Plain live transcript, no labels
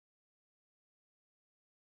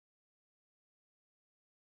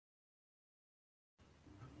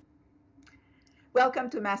Welcome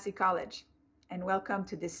to Massey College, and welcome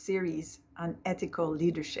to this series on ethical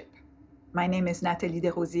leadership. My name is Nathalie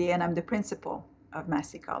Desrosiers, and I'm the principal of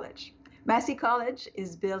Massey College. Massey College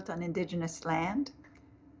is built on Indigenous land,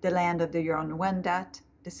 the land of the Huron-Wendat,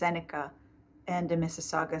 the Seneca, and the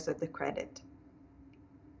Mississaugas of the Credit.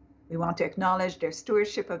 We want to acknowledge their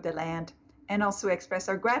stewardship of the land and also express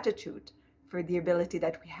our gratitude for the ability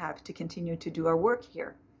that we have to continue to do our work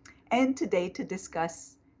here, and today to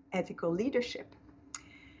discuss ethical leadership.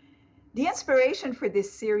 The inspiration for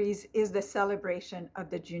this series is the celebration of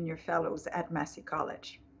the Junior Fellows at Massey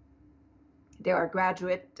College. There are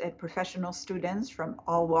graduate and professional students from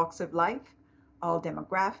all walks of life, all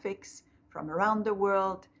demographics, from around the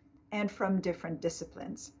world, and from different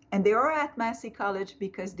disciplines. And they are at Massey College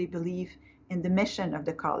because they believe in the mission of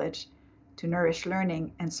the college to nourish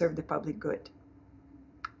learning and serve the public good.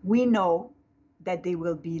 We know that they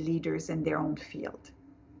will be leaders in their own field.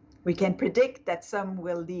 We can predict that some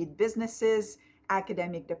will lead businesses,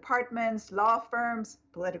 academic departments, law firms,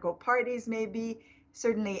 political parties maybe,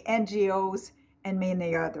 certainly NGOs, and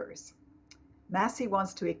many others. Massey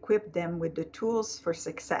wants to equip them with the tools for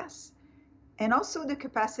success and also the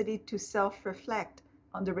capacity to self-reflect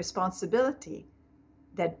on the responsibility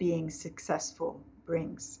that being successful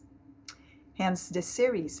brings. Hence this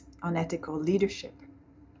series on ethical leadership.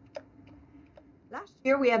 Last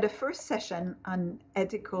year, we had the first session on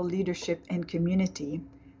ethical leadership and community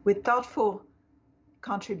with thoughtful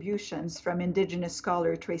contributions from Indigenous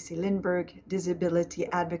scholar Tracy Lindbergh, disability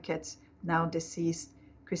advocates, now deceased,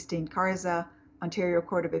 Christine Karza, Ontario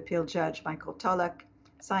Court of Appeal Judge Michael Tulloch,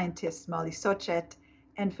 scientist Molly Sochet,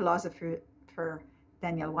 and philosopher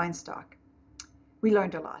Daniel Weinstock. We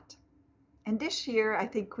learned a lot. And this year, I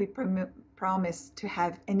think we promise to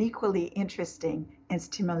have an equally interesting and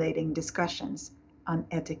stimulating discussions on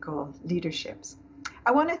ethical leaderships.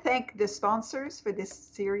 I want to thank the sponsors for this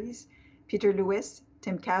series, Peter Lewis,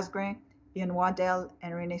 Tim Casgrain, Ian Waddell,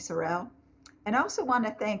 and Renee Sorel. And I also want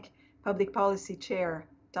to thank Public Policy Chair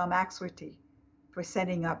Tom Axworthy for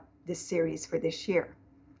setting up this series for this year.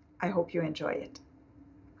 I hope you enjoy it.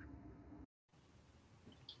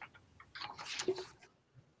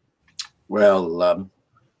 Well,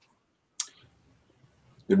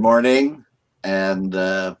 good morning,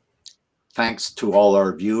 and thanks to all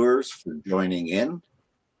our viewers for joining in.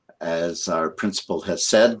 As our principal has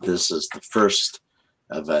said, this is the first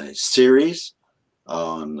of a series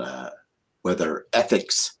on whether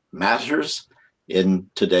ethics matters in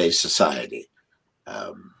today's society.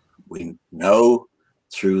 We know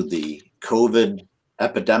through the COVID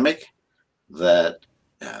epidemic that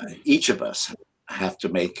each of us have to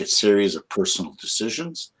make a series of personal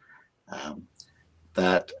decisions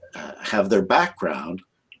that have their background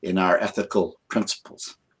in our ethical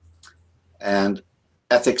principles. And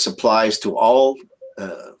ethics applies to all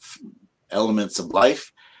elements of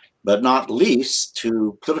life, but not least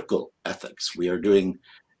to political ethics. We are doing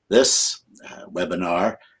this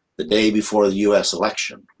webinar the day before the US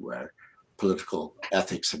election, where political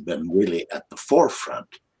ethics have been really at the forefront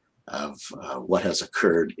of what has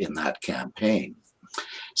occurred in that campaign.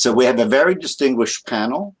 So we have a very distinguished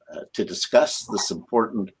panel to discuss this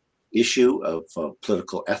important issue of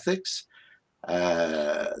political ethics.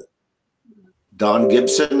 Don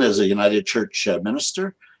Gibson is a United Church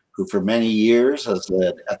minister who for many years has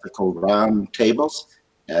led ethical roundtables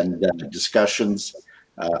and discussions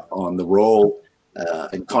on the role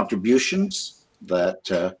and contributions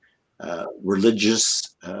that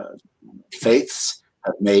religious faiths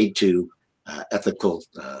have made to ethical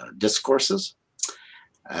discourses.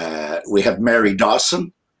 We have Mary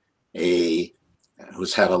Dawson,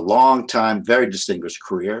 who's had a long time, very distinguished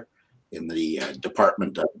career in the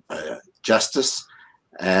Department of Justice,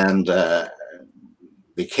 and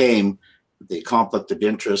became the Conflict of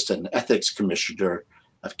Interest and Ethics Commissioner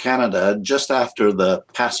of Canada just after the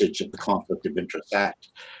passage of the Conflict of Interest Act.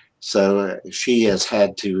 So she has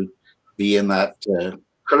had to be in that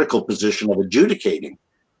critical position of adjudicating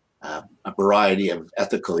a variety of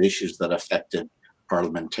ethical issues that affected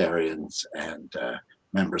parliamentarians and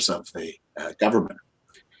members of the government.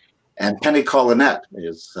 And Penny Collenette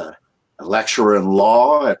is a lecturer in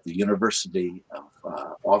law at the University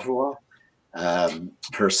of Ottawa.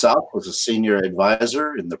 Herself was a senior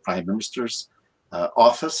advisor in the Prime Minister's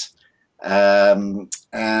office, and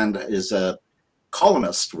is a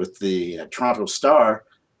columnist with the Toronto Star,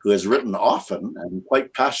 who has written often and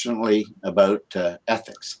quite passionately about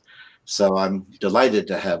ethics. So I'm delighted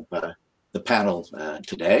to have the panel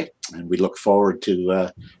today, and we look forward to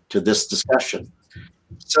this discussion.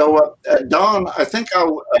 So Don, I think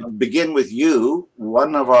I'll begin with you.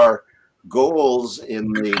 One of our goals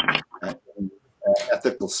in the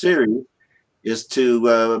ethical series is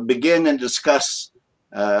to begin and discuss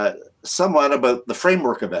somewhat about the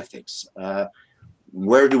framework of ethics.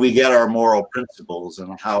 Where do we get our moral principles,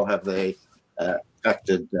 and how have they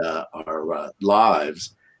affected our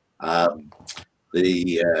lives?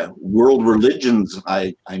 The world religions,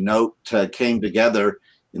 I note, came together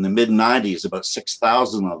in the mid-90s, about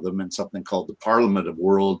 6,000 of them, in something called the Parliament of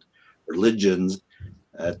World Religions,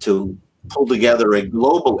 to pull together a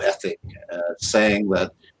global ethic, saying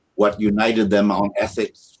that what united them on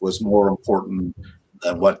ethics was more important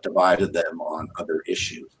than what divided them on other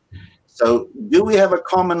issues. So, do we have a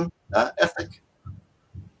common ethic?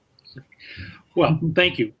 Well,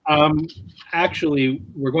 thank you. Actually,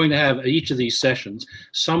 we're going to have at each of these sessions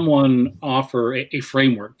someone offer a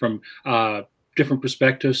framework from different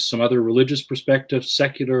perspectives, some other religious perspectives,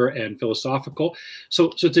 secular and philosophical. So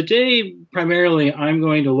today, primarily, I'm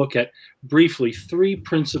going to look at briefly 3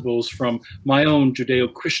 principles from my own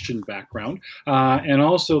Judeo-Christian background, and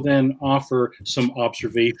also then offer some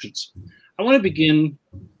observations. I want to begin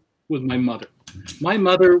with my mother. My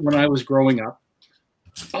mother, when I was growing up,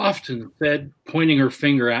 often said, pointing her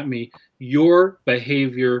finger at me, "Your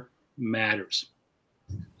behavior matters."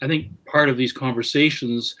 I think part of these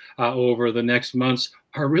conversations over the next months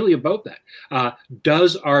are really about that.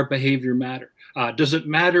 Does our behavior matter? Does it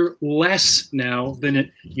matter less now than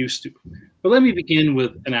it used to? But let me begin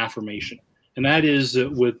with an affirmation. And that is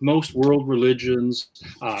that with most world religions,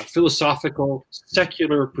 philosophical,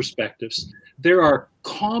 secular perspectives, there are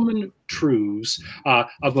common truths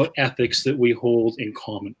about ethics that we hold in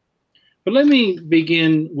common. But let me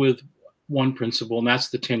begin with one principle, and that's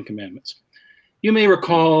the 10 Commandments. You may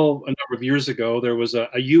recall a number of years ago, there was a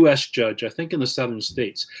U.S. judge, I think in the southern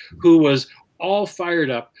states, who was all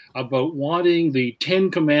fired up about wanting the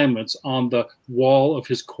 10 Commandments on the wall of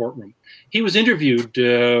his courtroom. He was interviewed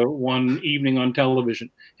one evening on television,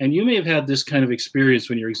 and you may have had this kind of experience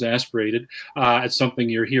when you're exasperated at something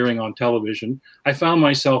you're hearing on television. I found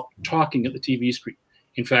myself talking at the TV screen.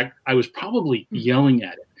 In fact, I was probably yelling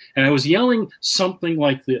at it, and I was yelling something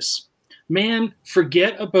like this: "Man,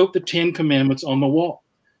 forget about the 10 Commandments on the wall.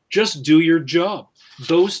 Just do your job.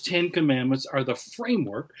 Those 10 Commandments are the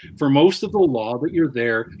framework for most of the law that you're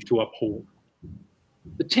there to uphold."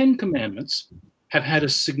 The 10 Commandments have had a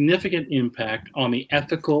significant impact on the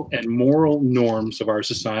ethical and moral norms of our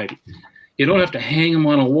society. You don't have to hang them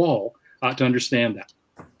on a wall to understand that.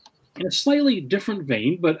 In a slightly different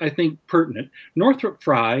vein, but I think pertinent, Northrop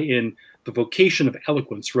Frye, in The Vocation of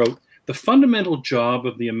Eloquence, wrote, "The fundamental job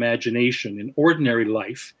of the imagination in ordinary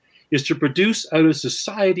life is to produce out of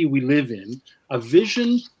society we live in a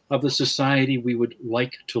vision of the society we would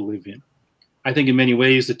like to live in." I think in many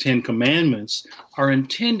ways the 10 Commandments are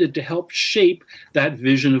intended to help shape that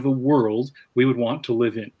vision of a world we would want to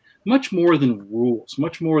live in. Much more than rules,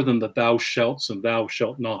 much more than the thou shalts and thou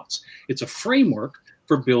shalt nots. It's a framework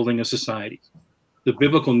for building a society. The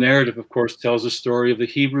biblical narrative, of course, tells the story of the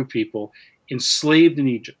Hebrew people enslaved in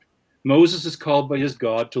Egypt. Moses is called by his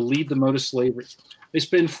God to lead them out of slavery. They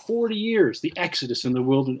spend 40 years, the Exodus in the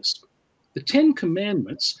wilderness. The 10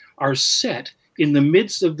 Commandments are set in the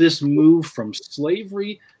midst of this move from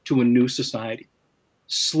slavery to a new society.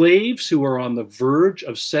 Slaves who are on the verge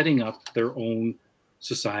of setting up their own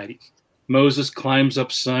society. Moses climbs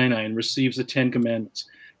up Sinai and receives the 10 Commandments,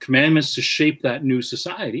 commandments to shape that new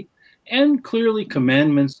society, and clearly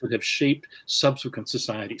commandments that have shaped subsequent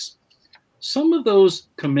societies. Some of those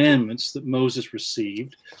commandments that Moses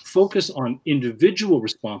received focus on individual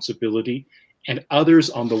responsibility and others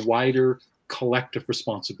on the wider collective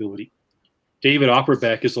responsibility. David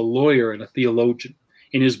Opperbeck is a lawyer and a theologian.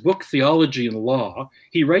 In his book, Theology and Law,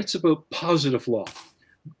 he writes about positive law.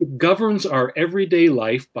 It governs our everyday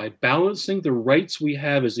life by balancing the rights we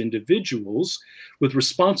have as individuals with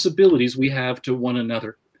responsibilities we have to one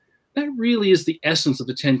another. That really is the essence of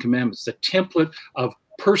the 10 Commandments, the template of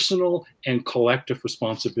personal and collective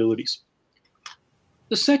responsibilities.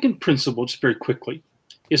 The second principle, just very quickly,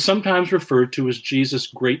 is sometimes referred to as Jesus'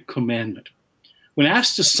 great commandment. When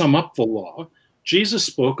asked to sum up the law, Jesus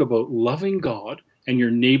spoke about loving God and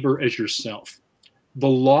your neighbor as yourself. The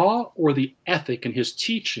law, or the ethic in his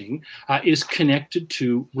teaching, is connected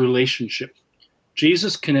to relationship.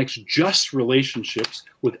 Jesus connects just relationships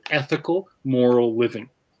with ethical, moral living.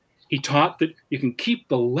 He taught that you can keep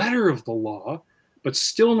the letter of the law, but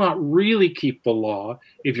still not really keep the law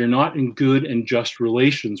if you're not in good and just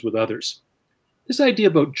relations with others. This idea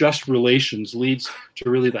about just relations leads to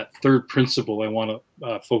really that third principle I want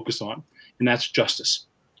to focus on, and that's justice.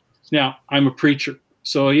 Now, I'm a preacher,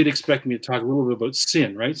 so you'd expect me to talk a little bit about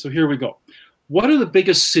sin, right? So here we go. What are the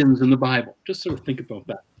biggest sins in the Bible? Just sort of think about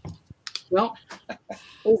that. Well,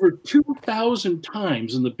 over 2,000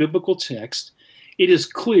 times in the biblical text, it is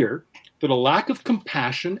clear that a lack of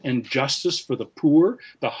compassion and justice for the poor,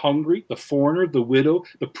 the hungry, the foreigner, the widow,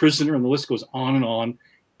 the prisoner, and the list goes on,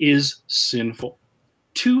 is sinful.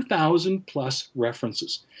 2,000 plus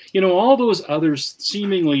references. You know, all those other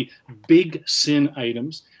seemingly big sin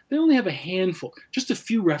items, they only have a handful, just a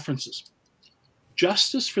few references.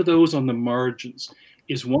 Justice for those on the margins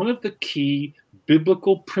is one of the key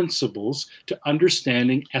biblical principles to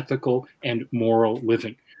understanding ethical and moral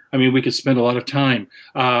living. I mean, we could spend a lot of time,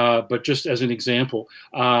 but just as an example,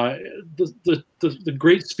 the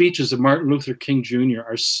great speeches of Martin Luther King Jr.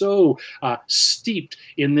 are so steeped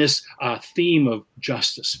in this theme of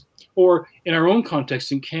justice. Or in our own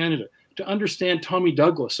context in Canada, to understand Tommy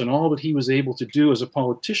Douglas and all that he was able to do as a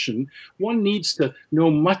politician, one needs to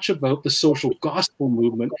know much about the social gospel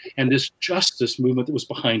movement and this justice movement that was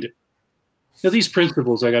behind it. Now, these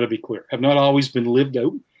principles, I got to be clear, have not always been lived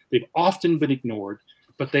out. They've often been ignored,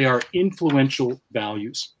 but they are influential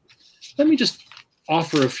values. Let me just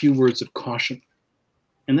offer a few words of caution.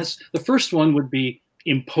 And the first one would be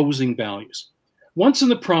imposing values. Once in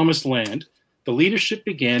the promised land, the leadership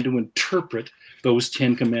began to interpret those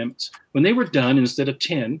 10 commandments. When they were done, instead of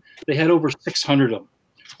 10, they had over 600 of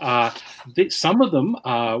them. Some of them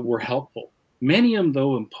were helpful. Many of them,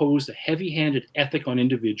 though, imposed a heavy-handed ethic on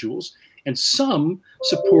individuals, and some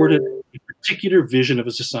supported a particular vision of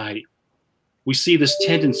a society. We see this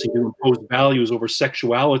tendency to impose values over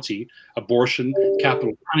sexuality, abortion,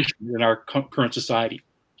 capital punishment in our current society.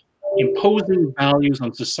 Imposing values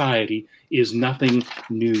on society is nothing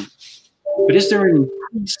new. But is there an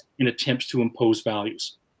increase in attempts to impose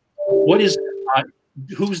values? What is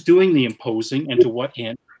who's doing the imposing and to what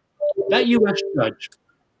end? That U.S. judge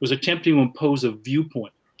was attempting to impose a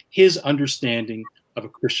viewpoint, his understanding of a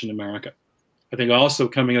Christian America. I think also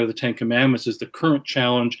coming out of the 10 Commandments is the current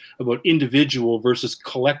challenge about individual versus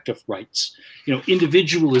collective rights. You know,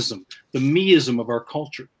 individualism, the meism of our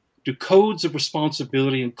culture. Do codes of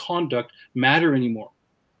responsibility and conduct matter anymore?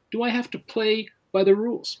 Do I have to play by the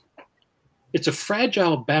rules? It's a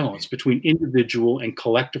fragile balance between individual and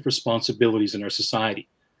collective responsibilities in our society.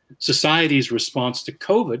 Society's response to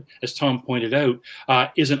COVID, as Tom pointed out,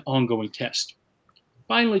 is an ongoing test.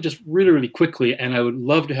 Finally, just really quickly, and I would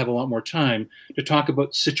love to have a lot more time to talk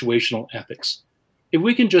about situational ethics. If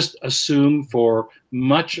we can just assume for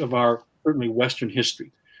much of our, certainly Western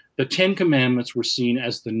history, the 10 Commandments were seen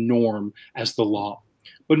as the norm, as the law.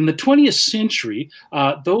 But in the 20th century,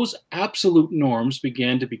 those absolute norms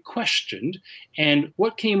began to be questioned, and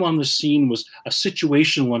what came on the scene was a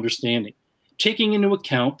situational understanding, taking into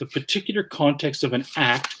account the particular context of an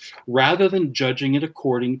act rather than judging it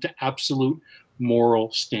according to absolute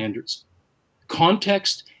moral standards.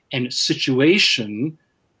 Context and situation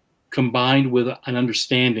combined with an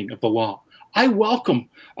understanding of the law. I welcome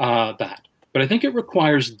that, but I think it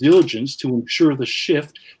requires diligence to ensure the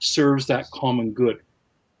shift serves that common good.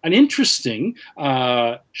 An interesting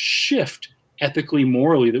shift ethically,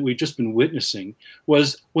 morally that we've just been witnessing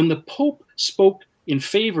was when the Pope spoke in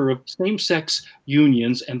favor of same-sex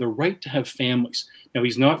unions and the right to have families. Now,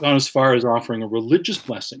 he's not gone as far as offering a religious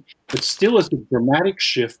blessing, but still is a dramatic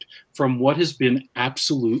shift from what has been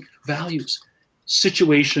absolute values,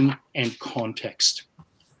 situation and context.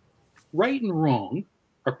 Right and wrong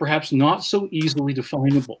are perhaps not so easily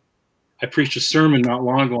definable. I preached a sermon not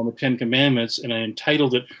long ago on the 10 Commandments, and I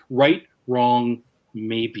entitled it, Right, Wrong,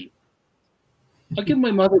 Maybe. I'll give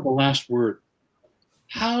my mother the last word.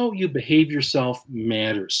 How you behave yourself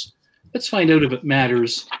matters. Let's find out if it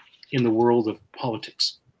matters in the world of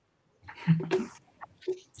politics.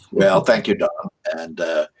 Well, thank you, Don. And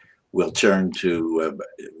we'll turn to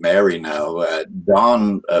Mary now.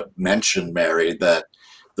 Don mentioned, Mary, that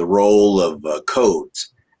the role of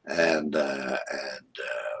codes and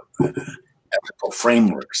ethical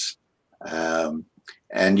frameworks.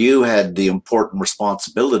 And you had the important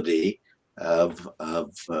responsibility of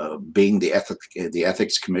being the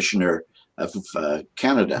ethics commissioner of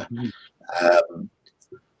Canada.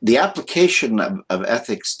 The application of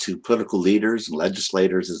ethics to political leaders and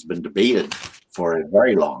legislators has been debated for a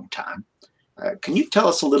very long time. Can you tell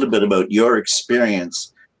us a little bit about your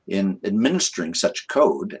experience in administering such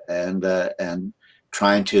code and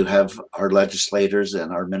trying to have our legislators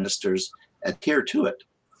and our ministers adhere to it?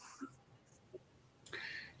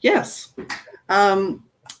 Yes.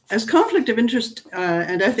 As Conflict of Interest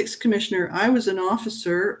and Ethics Commissioner, I was an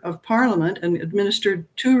officer of Parliament and administered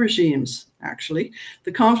two regimes, actually,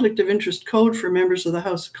 the Conflict of Interest Code for members of the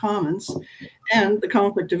House of Commons and the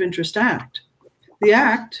Conflict of Interest Act. The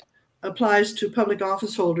Act applies to public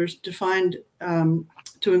office holders defined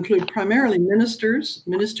to include primarily ministers,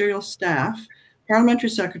 ministerial staff, parliamentary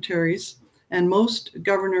secretaries, and most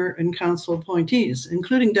governor and council appointees,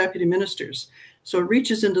 including deputy ministers. So it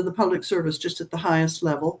reaches into the public service just at the highest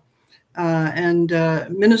level.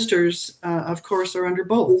 Ministers, of course, are under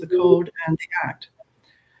both the Code and the Act.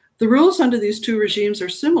 The rules under these two regimes are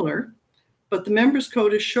similar, but the Members'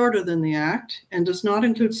 Code is shorter than the Act and does not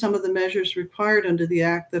include some of the measures required under the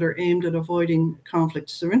Act that are aimed at avoiding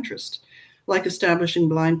conflicts of interest, like establishing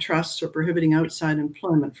blind trusts or prohibiting outside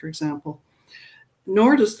employment, for example.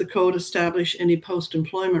 Nor does the Code establish any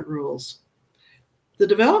post-employment rules. The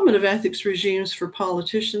development of ethics regimes for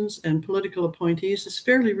politicians and political appointees is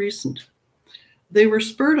fairly recent. They were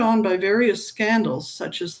spurred on by various scandals,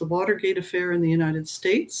 such as the Watergate affair in the United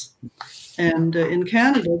States, and in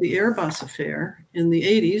Canada, the Airbus affair in the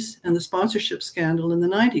 80s, and the sponsorship scandal in the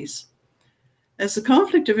 90s. As the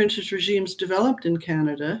conflict of interest regimes developed in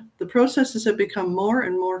Canada, the processes have become more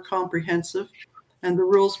and more comprehensive and the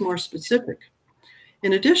rules more specific.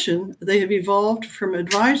 In addition, they have evolved from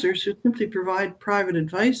advisors who simply provide private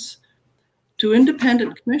advice to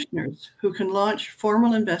independent commissioners who can launch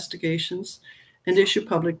formal investigations and issue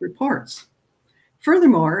public reports.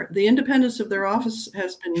 Furthermore, the independence of their office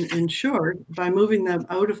has been ensured by moving them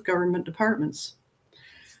out of government departments.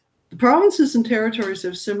 The provinces and territories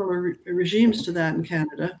have similar regimes to that in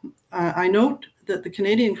Canada. I note that the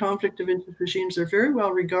Canadian conflict of interest regimes are very well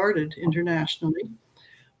regarded internationally.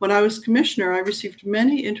 When I was commissioner, I received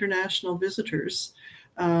many international visitors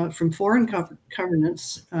from foreign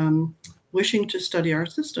governments wishing to study our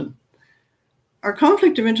system. Our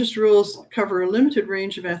conflict of interest rules cover a limited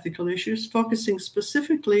range of ethical issues, focusing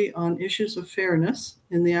specifically on issues of fairness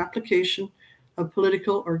in the application of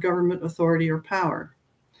political or government authority or power.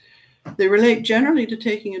 They relate generally to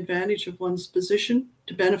taking advantage of one's position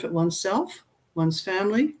to benefit oneself, one's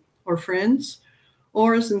family, or friends,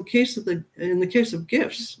 or as in the case of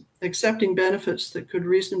gifts, accepting benefits that could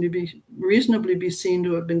reasonably be seen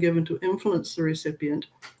to have been given to influence the recipient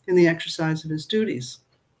in the exercise of his duties.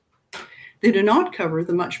 They do not cover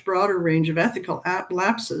the much broader range of ethical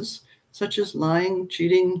lapses, such as lying,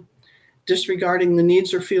 cheating, disregarding the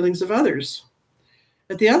needs or feelings of others.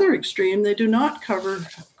 At the other extreme, they do not cover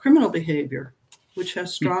criminal behavior, which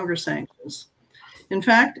has stronger sanctions. In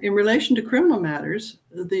fact, in relation to criminal matters,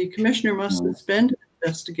 the commissioner must suspend an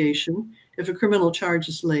investigation if a criminal charge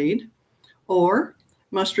is laid, or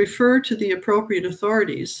must refer to the appropriate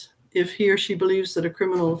authorities if he or she believes that a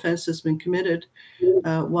criminal offense has been committed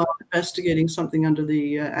while investigating something under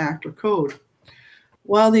the Act or Code.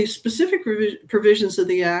 While the specific provisions of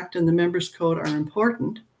the Act and the Members' Code are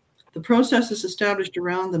important, the processes established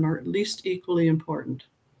around them are at least equally important.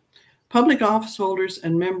 Public office holders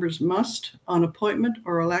and members must, on appointment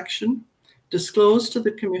or election, disclose to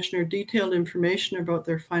the commissioner detailed information about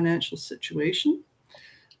their financial situation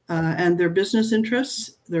and their business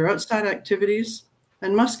interests, their outside activities,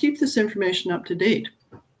 and must keep this information up to date.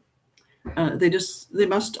 They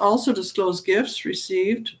must also disclose gifts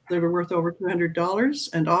received that are worth over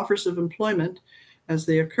 $200 and offers of employment as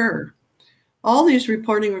they occur. All these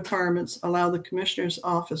reporting requirements allow the Commissioner's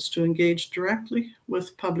office to engage directly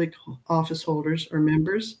with public office holders or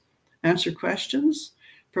members, answer questions,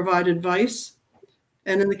 provide advice,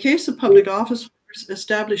 and in the case of public office holders,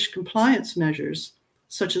 establish compliance measures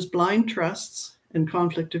such as blind trusts and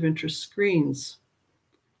conflict of interest screens.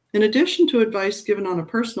 In addition to advice given on a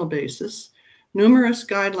personal basis, numerous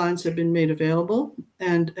guidelines have been made available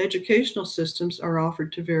and educational systems are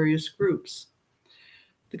offered to various groups.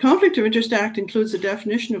 The Conflict of Interest Act includes a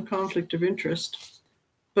definition of conflict of interest,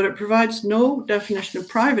 but it provides no definition of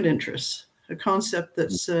private interests, a concept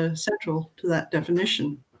that's central to that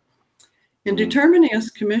definition. In determining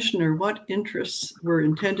as commissioner what interests were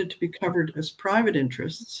intended to be covered as private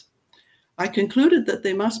interests, I concluded that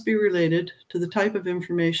they must be related to the type of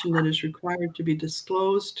information that is required to be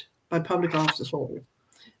disclosed by public office holders,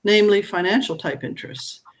 namely financial type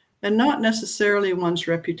interests, and not necessarily one's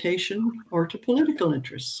reputation or to political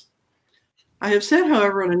interests. I have said,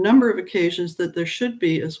 however, on a number of occasions that there should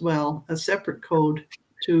be as well a separate code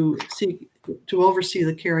to oversee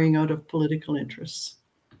the carrying out of political interests.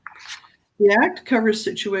 The Act covers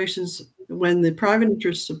situations when the private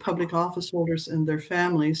interests of public office holders and their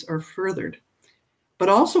families are furthered, but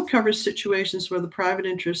also covers situations where the private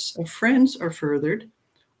interests of friends are furthered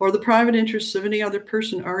or the private interests of any other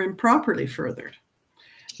person are improperly furthered.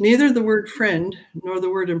 Neither the word friend nor the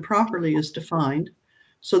word improperly is defined,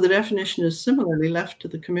 so the definition is similarly left to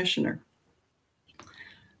the commissioner,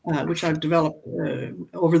 which I've developed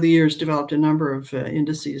over the years, developed a number of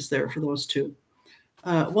indices there for those two.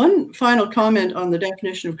 One final comment on the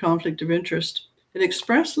definition of conflict of interest. It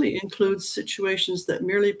expressly includes situations that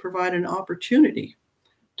merely provide an opportunity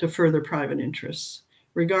to further private interests,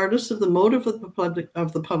 regardless of the motive of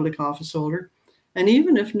the public office holder, and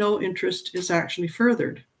even if no interest is actually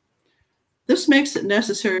furthered. This makes it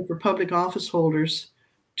necessary for public office holders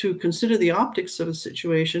to consider the optics of a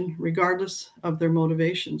situation regardless of their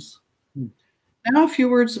motivations. Now, a few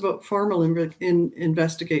words about formal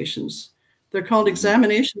investigations. They're called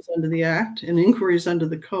examinations under the Act and inquiries under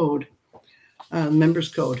the Code, Members'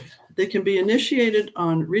 Code. They can be initiated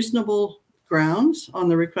on reasonable grounds on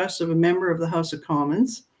the request of a member of the House of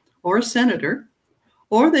Commons or a senator,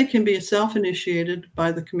 or they can be self-initiated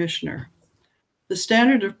by the commissioner. The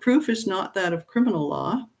standard of proof is not that of criminal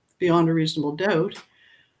law, beyond a reasonable doubt,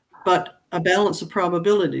 but a balance of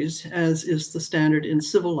probabilities, as is the standard in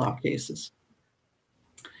civil law cases.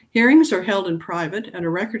 Hearings are held in private and a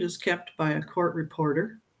record is kept by a court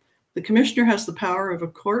reporter. The commissioner has the power of a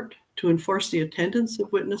court to enforce the attendance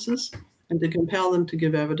of witnesses and to compel them to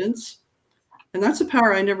give evidence. And that's a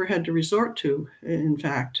power I never had to resort to, in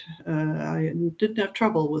fact. I didn't have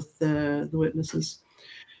trouble with the witnesses.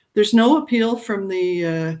 There's no appeal from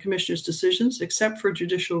the commissioner's decisions except for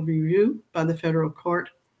judicial review by the federal court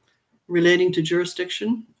relating to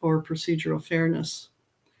jurisdiction or procedural fairness.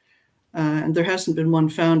 And there hasn't been one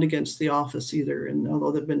found against the office either, and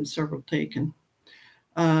although there have been several taken.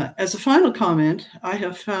 As a final comment, I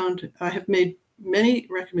have made many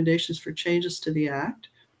recommendations for changes to the Act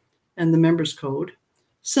and the Members' Code,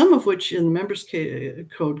 some of which in the Members'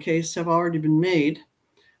 Code case have already been made,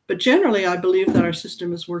 but generally I believe that our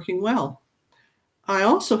system is working well. I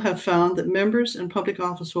also have found that members and public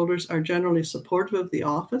office holders are generally supportive of the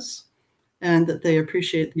office and that they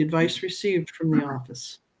appreciate the advice received from the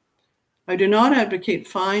office. I do not advocate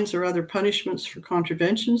fines or other punishments for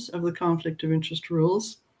contraventions of the conflict of interest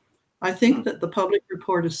rules. I think that the public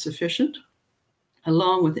report is sufficient,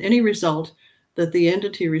 along with any result that the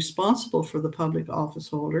entity responsible for the public office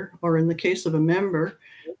holder, or in the case of a member,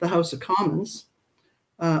 the House of Commons,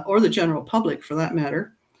 or the general public for that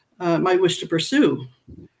matter, might wish to pursue.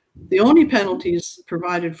 The only penalties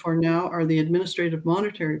provided for now are the administrative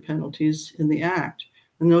monetary penalties in the Act,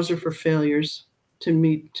 and those are for failures to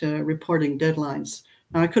meet reporting deadlines.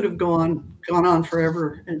 Now, I could have gone on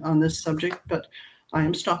forever on this subject, but I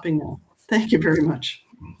am stopping now. Thank you very much.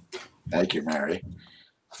 Thank you, Mary.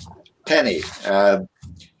 Penny,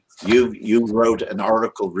 you wrote an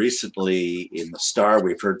article recently in the Star.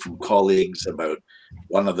 We've heard from colleagues about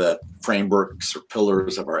one of the frameworks or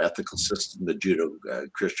pillars of our ethical system, the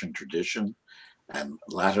Judeo-Christian tradition, and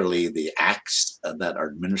latterly the acts that are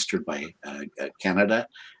administered by Canada.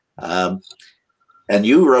 And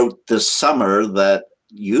you wrote this summer that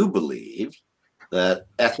you believe that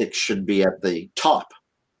ethics should be at the top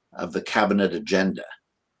of the cabinet agenda.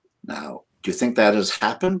 Now, do you think that has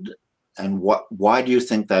happened? And why do you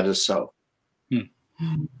think that is so?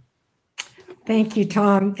 Thank you,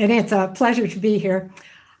 Tom. And it's a pleasure to be here.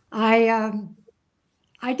 I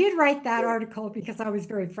did write that article because I was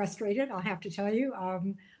very frustrated, I'll have to tell you.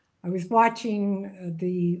 I was watching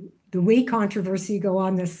the WE controversy go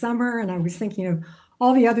on this summer, and I was thinking of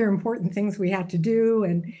all the other important things we had to do,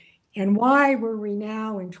 and why were we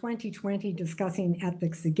now in 2020 discussing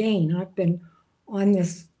ethics again? I've been on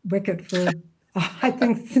this wicket for, I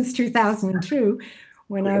think, since 2002,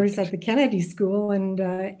 when I was at the Kennedy School and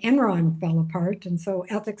Enron fell apart. And so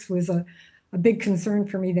ethics was a big concern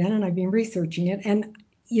for me then, and I've been researching it. And,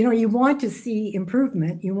 you know, you want to see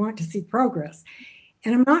improvement, you want to see progress.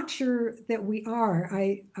 And I'm not sure that we are.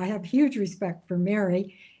 I have huge respect for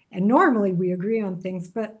Mary, and normally we agree on things,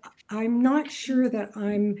 but I'm not sure that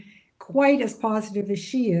I'm quite as positive as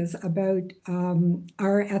she is about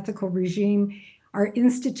our ethical regime, our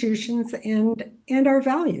institutions, and our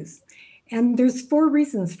values. And there's 4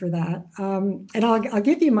 reasons for that. And I'll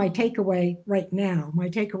give you my takeaway right now. My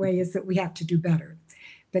takeaway is that we have to do better,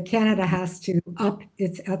 that Canada has to up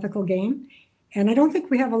its ethical game. And I don't think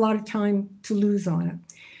we have a lot of time to lose on it.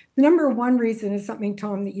 The number 1 reason is something,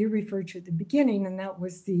 Tom, that you referred to at the beginning, and that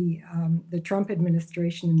was the Trump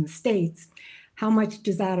administration in the States. How much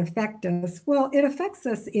does that affect us? Well, it affects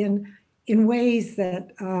us in ways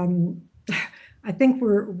that I think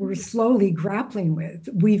we're slowly grappling with.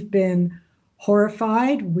 We've been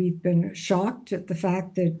horrified. We've been shocked at the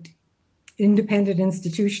fact that independent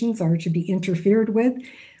institutions are to be interfered with.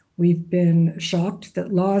 We've been shocked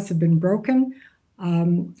that laws have been broken.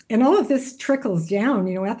 And all of this trickles down.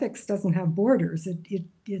 You know, ethics doesn't have borders.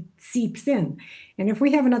 It seeps in. And if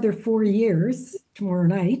we have another 4 years tomorrow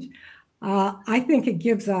night, I think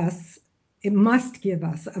it must give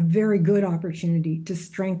us a very good opportunity to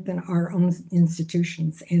strengthen our own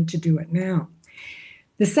institutions and to do it now.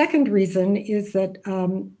 The second reason is that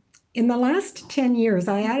in the last 10 years,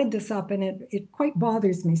 I added this up and it quite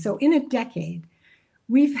bothers me. So in a decade,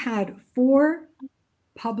 we've had 4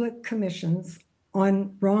 public commissions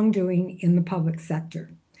on wrongdoing in the public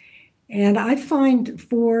sector. And I find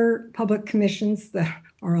 4 public commissions that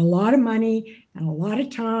are a lot of money and a lot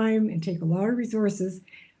of time and take a lot of resources,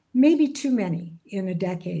 maybe too many in a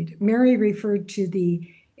decade. Mary referred to the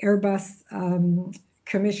Airbus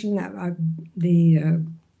commission, the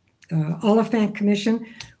Oliphant Commission,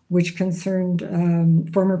 which concerned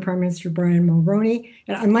former Prime Minister Brian Mulroney.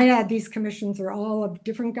 And I might add, these commissions are all of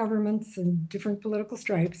different governments and different political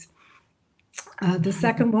stripes. The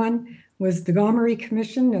second one was the Gomery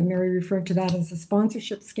Commission, and Mary referred to that as a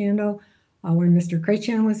sponsorship scandal when Mr.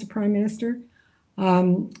 Chrétien was the Prime Minister.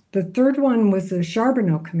 The third one was the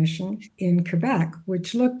Charbonneau Commission in Quebec,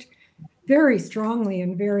 which looked very strongly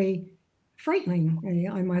and very frightening,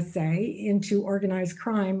 I must say, into organized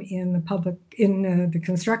crime in the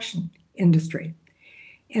construction industry.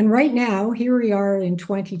 And right now, here we are in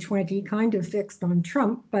 2020, kind of fixed on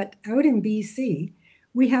Trump, but out in BC,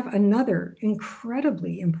 we have another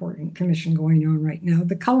incredibly important commission going on right now,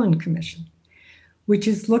 the Cullen Commission, which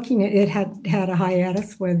is looking at, it had a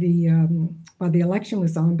hiatus while the election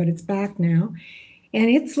was on, but it's back now. And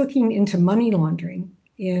it's looking into money laundering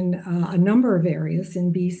in a number of areas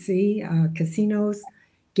in BC, casinos,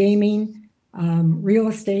 gaming, real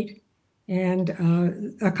estate, and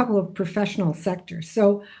a couple of professional sectors.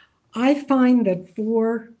 So I find that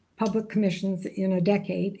 4 public commissions in a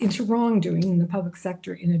decade into wrongdoing in the public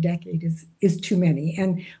sector in a decade is too many.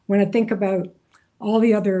 And when I think about all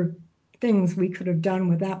the other things we could have done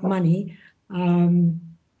with that money,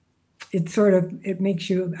 it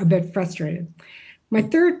makes you a bit frustrated. My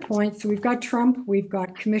third point, so we've got Trump, we've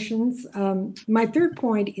got commissions. My third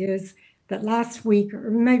point is that last week, or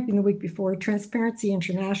maybe the week before, Transparency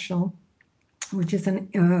International, which is an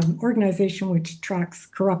organization which tracks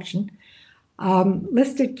corruption,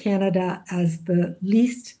 listed Canada as the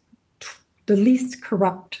least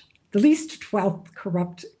 12th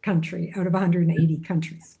corrupt country out of 180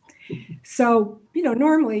 countries. So,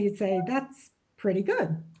 normally you'd say that's pretty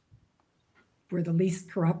good. We're the least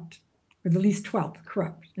corrupt. We're the least 12th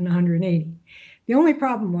corrupt in 180. The only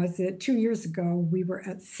problem was that 2 years ago, we were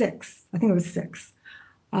at 6. I think it was 6.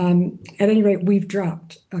 At any rate, we've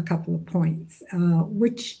dropped a couple of points,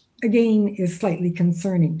 which again is slightly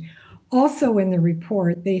concerning. Also in the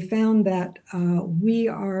report, they found that we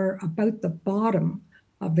are about the bottom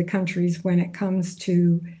of the countries when it comes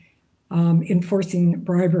to enforcing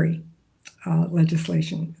bribery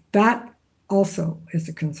legislation. That also is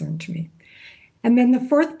a concern to me. And then the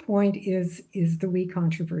fourth point is the WE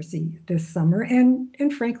controversy this summer, and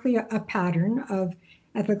frankly, a pattern of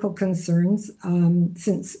ethical concerns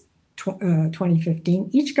since 2015.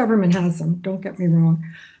 Each government has them, don't get me wrong.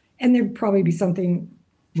 And there'd probably be something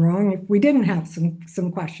wrong if we didn't have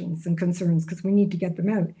some questions and concerns, because we need to get them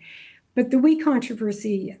out. But the WE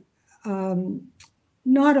controversy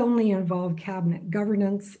not only involved cabinet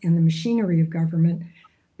governance and the machinery of government,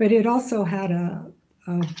 but it also had a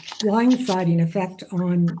blindsiding effect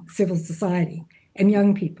on civil society and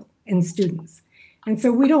young people and students. And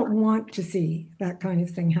so we don't want to see that kind of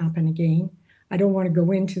thing happen again. I don't want to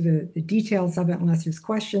go into the details of it unless there's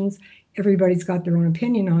questions. Everybody's got their own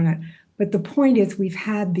opinion on it. But the point is, we've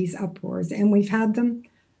had these uproars, and we've had them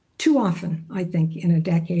too often, I think, in a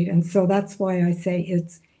decade. And so that's why I say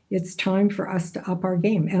it's time for us to up our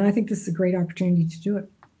game. And I think this is a great opportunity to do it.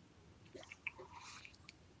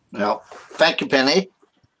 Well, thank you, Penny.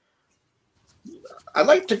 I'd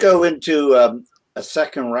like to go into a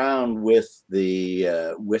second round with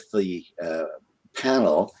the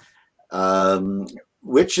panel,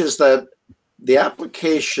 which is that the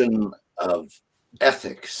application of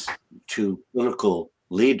ethics to political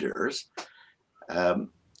leaders.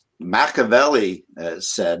 Machiavelli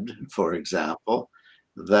said, for example,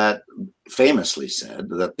 famously said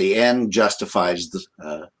that the end justifies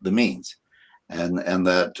the means, and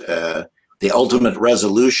that the ultimate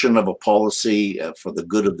resolution of a policy for the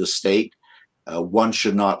good of the state, one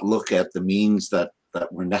should not look at the means that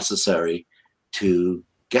were necessary to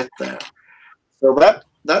get there. So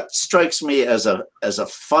that strikes me as a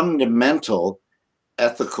fundamental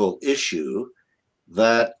ethical issue.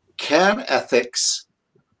 That can ethics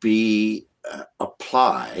be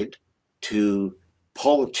applied to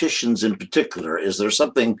politicians in particular? Is there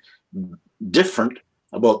something different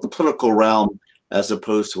about the political realm as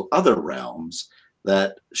opposed to other realms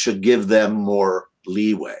that should give them more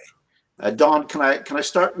leeway? Don, can I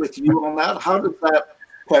start with you on that? How does that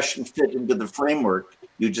question fit into the framework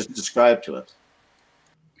you just described to us?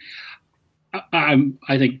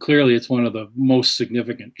 I think clearly it's one of the most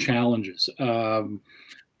significant challenges.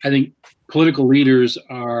 I think political leaders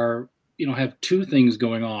are, have two things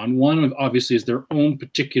going on. One, obviously, is their own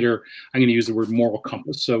particular, I'm going to use the word moral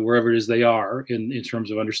compass, so wherever it is they are in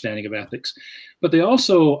terms of understanding of ethics. But they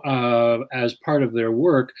also, as part of their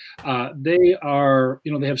work, they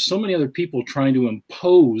have so many other people trying to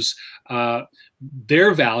impose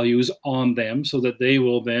their values on them so that they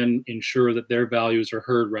will then ensure that their values are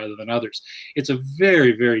heard rather than others. It's a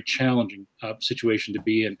very, very challenging situation to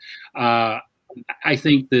be in. I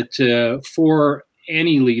think that for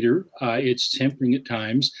any leader, it's tempting at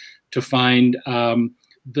times to find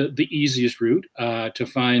the easiest route, to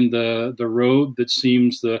find the road that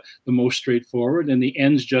seems the most straightforward, and the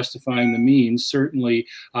ends justifying the means certainly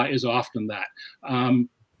is often that.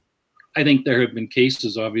 I think there have been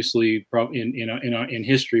cases, obviously, in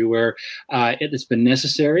history where it's been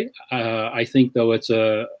necessary. I think, though, it's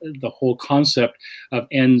the whole concept of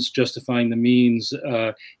ends justifying the means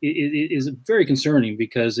is very concerning,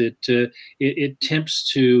 because it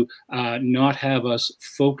tempts to not have us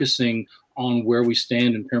focusing on where we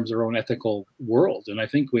stand in terms of our own ethical world. And I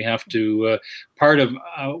think we have to, part of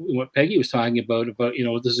what Peggy was talking about,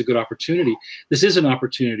 this is a good opportunity. This is an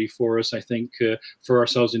opportunity for us, I think, for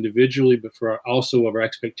ourselves individually, but for also of our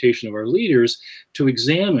expectation of our leaders, to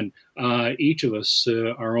examine each of us,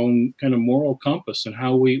 our own kind of moral compass and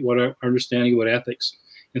what our understanding about ethics.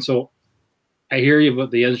 And so I hear you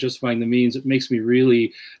about the ends justifying the means. It makes me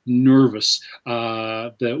really nervous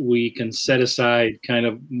that we can set aside kind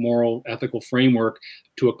of moral, ethical framework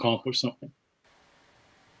to accomplish something.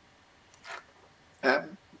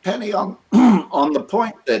 Penny, on the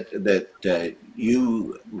point that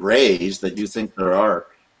you raised, that you think there are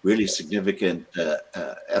really significant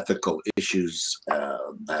ethical issues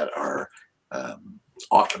that are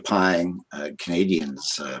occupying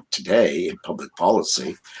Canadians today in public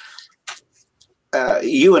policy.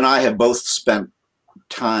 You and I have both spent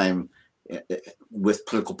time with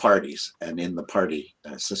political parties and in the party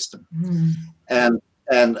system, and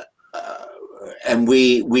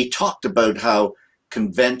we talked about how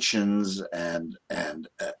conventions and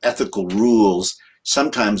ethical rules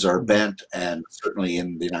sometimes are bent, and certainly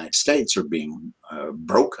in the United States are being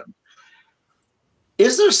broken.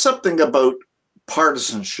 Is there something about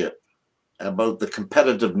partisanship, about the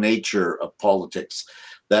competitive nature of politics,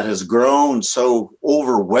 that has grown so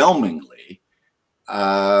overwhelmingly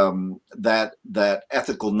that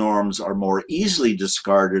ethical norms are more easily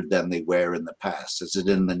discarded than they were in the past? Is it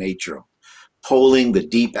in the nature of polling, the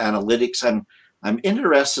deep analytics? I'm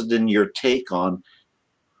interested in your take on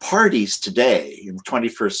parties today in the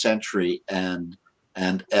 21st century and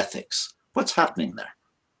ethics. What's happening there?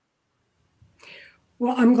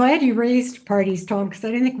 Well, I'm glad you raised parties, Tom, because I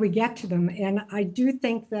didn't think we get to them. And I do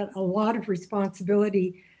think that a lot of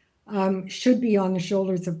responsibility should be on the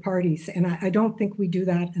shoulders of parties. And I don't think we do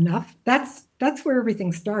that enough. That's where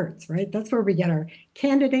everything starts, right? That's where we get our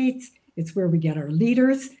candidates. It's where we get our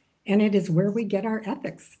leaders. And it is where we get our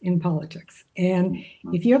ethics in politics. And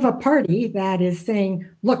if you have a party that is saying,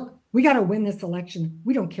 look, we got to win this election,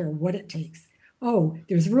 we don't care what it takes. Oh,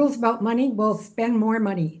 there's rules about money. We'll spend more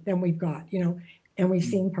money than we've got, and we've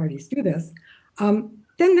seen parties do this, then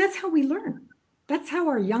that's how we learn. That's how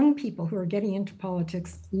our young people who are getting into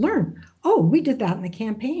politics learn. Oh, we did that in the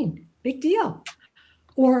campaign. Big deal.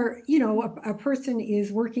 Or, a person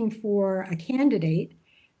is working for a candidate.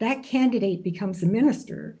 That candidate becomes a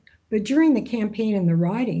minister. But during the campaign and the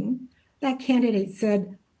riding, that candidate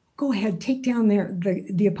said, go ahead, take down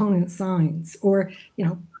the opponent's signs, or,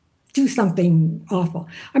 do something awful.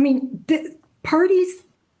 I mean, the parties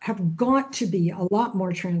have got to be a lot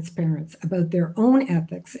more transparent about their own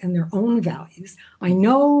ethics and their own values. I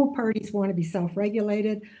know parties want to be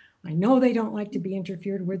self-regulated. I know they don't like to be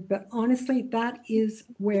interfered with, but honestly, that is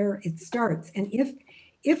where it starts. And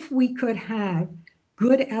if we could have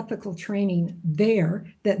good ethical training there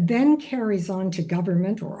that then carries on to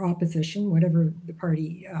government or opposition, whatever the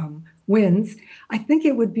party wins, I think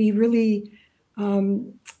it would be really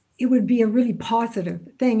it would be a really positive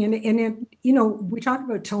thing. And it, we talk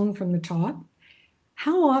about tone from the top.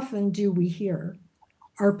 How often do we hear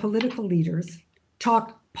our political leaders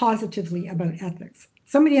talk positively about ethics?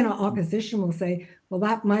 Somebody in opposition will say,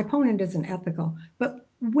 well, my opponent isn't ethical. But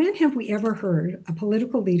when have we ever heard a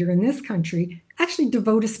political leader in this country actually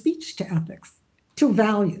devote a speech to ethics, to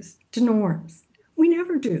values, to norms? We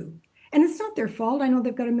never do. And it's not their fault. I know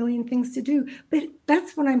they've got a million things to do, but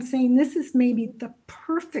that's what I'm saying. This is maybe the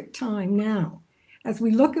perfect time now, as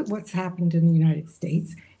we look at what's happened in the United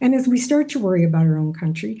States, and as we start to worry about our own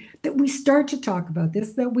country, that we start to talk about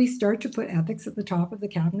this, that we start to put ethics at the top of the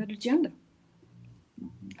cabinet agenda.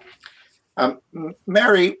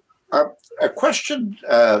 Mary, a question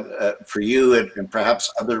for you, and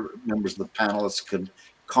perhaps other members of the panelists could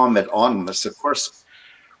comment on this. Of course,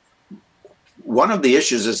 one of the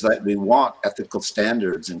issues is that we want ethical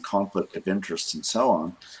standards and conflict of interest and so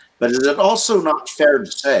on. But is it also not fair to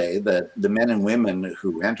say that the men and women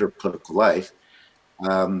who enter political life,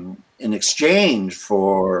 in exchange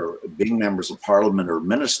for being members of parliament or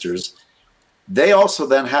ministers, they also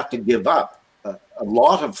then have to give up a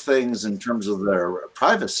lot of things in terms of their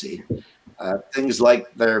privacy, things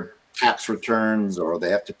like their tax returns, or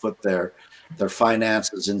they have to put their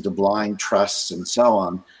finances into blind trusts and so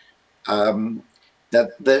on.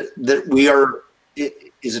 That we are,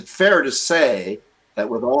 is it fair to say that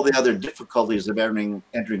with all the other difficulties of entering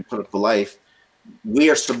political life, we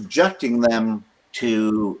are subjecting them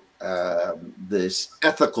to this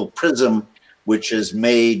ethical prism which is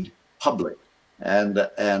made public? And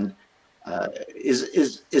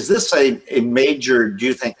is this a major, do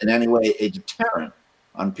you think, in any way, a deterrent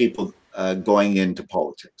on people going into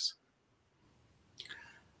politics?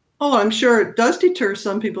 Oh, I'm sure it does deter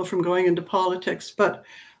some people from going into politics, but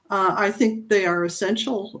I think they are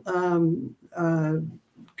essential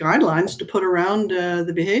guidelines to put around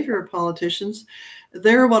the behavior of politicians.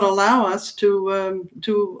 They're what allow us to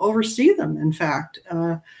oversee them, in fact.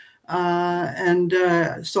 So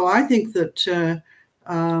I think that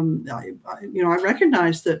I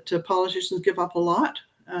recognize that politicians give up a lot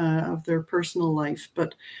of their personal life,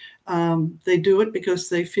 but they do it because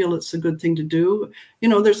they feel it's a good thing to do. You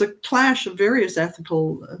know, there's a clash of various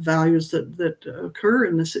ethical values that occur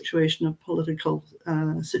in the situation of political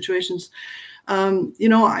situations.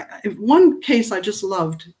 One case I just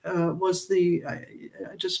loved was I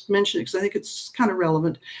just mentioned it because I think it's kind of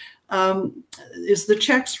relevant, is the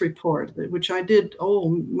Czechs report, which I did,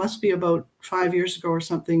 must be about 5 years ago or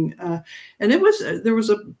something. And there was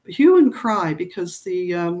a hue and cry because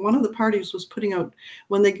one of the parties was putting out,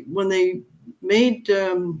 when they made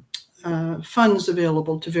funds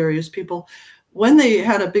available to various people, when they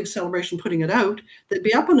had a big celebration putting it out, they'd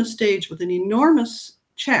be up on a stage with an enormous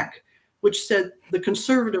check which said the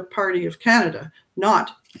Conservative Party of Canada,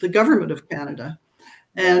 not the Government of Canada.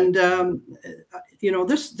 And,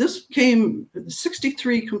 this came,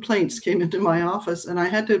 63 complaints came into my office, and I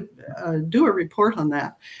had to do a report on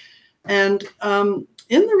that. And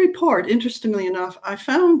in the report, interestingly enough, I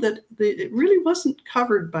found that it really wasn't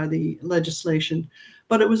covered by the legislation,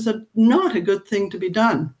 but it was not a good thing to be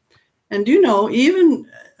done. And, even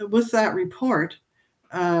with that report,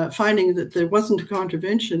 finding that there wasn't a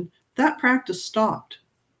contravention, that practice stopped.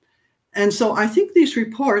 And so I think these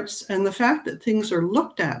reports and the fact that things are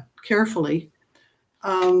looked at carefully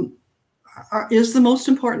is the most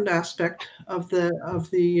important aspect of the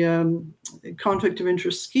conflict of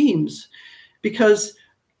interest schemes. Because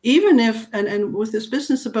even if, and with this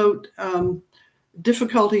business about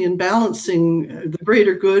difficulty in balancing the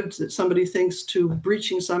greater good that somebody thinks to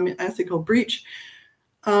breaching some ethical breach,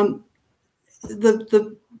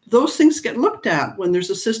 those things get looked at when there's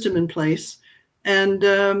a system in place, and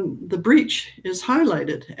the breach is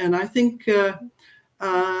highlighted. And I think,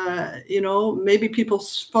 maybe people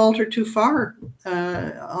falter too far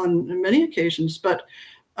on many occasions, but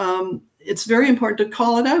it's very important to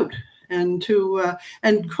call it out, and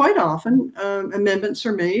and quite often amendments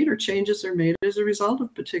are made or changes are made as a result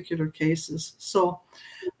of particular cases. So,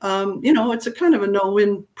 it's a kind of a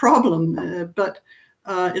no-win problem, but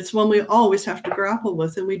it's one we always have to grapple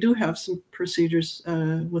with, and we do have some procedures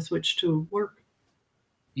with which to work.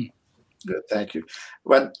 Good, thank you.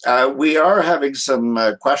 Well, we are having some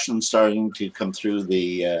questions starting to come through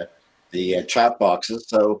the chat boxes.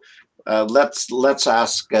 So let's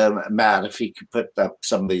ask Matt if he could put up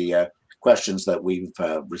some of the questions that we've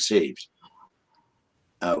received.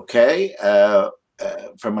 Okay,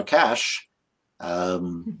 from Akash.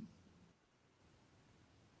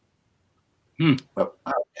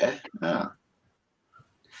 Okay.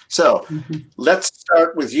 So let's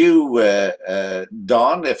start with you,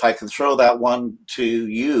 Don, if I can throw that one to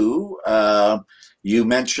you. You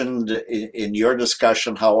mentioned in your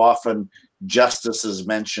discussion how often justice is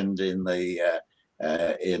mentioned in the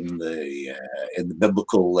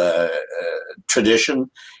biblical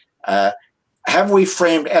tradition. Have we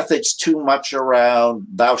framed ethics too much around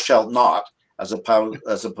 "thou shalt not" as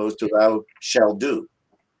opposed to "thou shalt do"?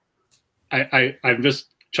 I'm just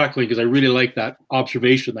chuckling because I really like that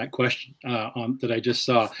observation, that question that I just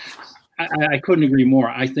saw. I couldn't agree more.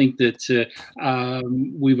 I think that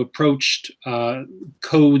we've approached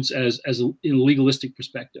codes as in a legalistic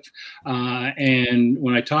perspective. And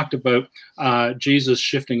when I talked about Jesus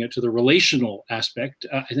shifting it to the relational aspect,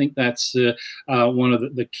 I think that's one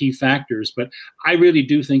of the key factors. But I really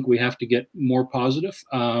do think we have to get more positive.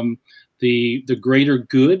 The greater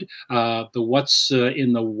good, the what's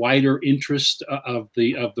in the wider interest of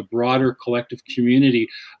the broader collective community.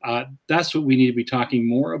 That's what we need to be talking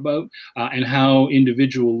more about, and how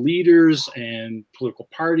individual leaders and political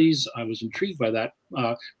parties. I was intrigued by that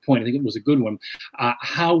point. I think it was a good one.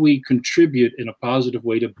 How we contribute in a positive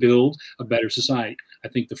way to build a better society. I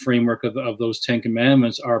think the framework of those 10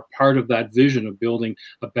 commandments are part of that vision of building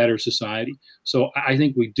a better society. So I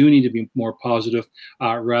think we do need to be more positive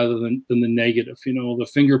rather than the negative. You know, the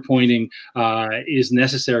finger pointing is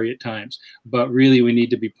necessary at times, but really we need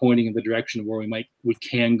to be pointing in the direction where we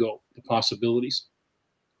can go, the possibilities.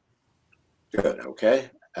 Good. Okay.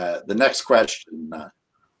 The next question.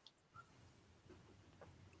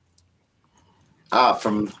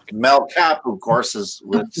 From Mel Cap, who of course was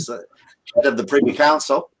head of the Privy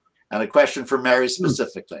Council, and a question for Mary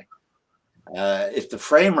specifically. If the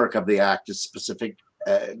framework of the Act is specific,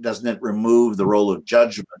 doesn't it remove the role of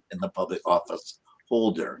judgment in the public office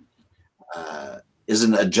holder?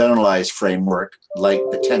 Isn't a generalized framework like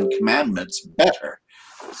the 10 Commandments better?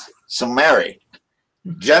 So Mary,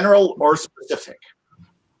 general or specific?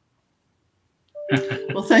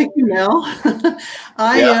 Well, thank you, Mel.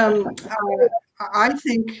 I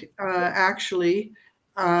think actually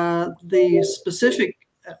the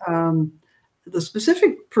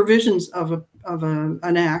specific provisions of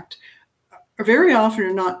an act are very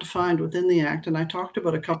often not defined within the act, and I talked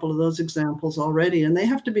about a couple of those examples already, and they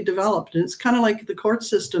have to be developed. And it's kind of like the court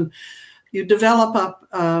system. You develop up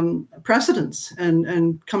precedents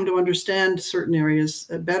and come to understand certain areas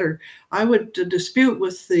better. I would dispute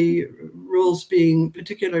with the rules being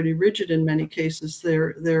particularly rigid in many cases.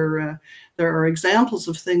 There are examples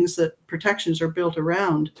of things that protections are built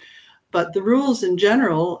around, but the rules in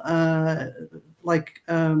general, like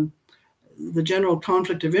the general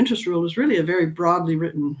conflict of interest rule, is really a very broadly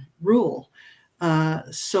written rule.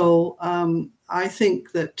 So I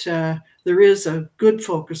think that there is a good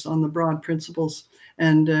focus on the broad principles,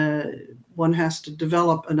 and one has to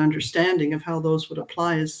develop an understanding of how those would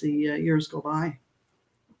apply as the years go by.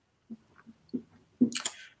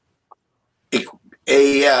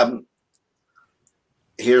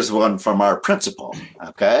 Here's one from our principal,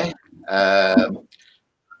 okay?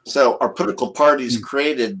 So are political parties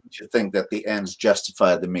created to think that the ends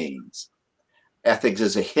justify the means? Ethics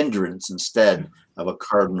is a hindrance instead of a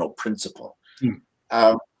cardinal principle.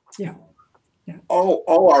 Yeah.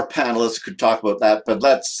 All our panelists could talk about that, but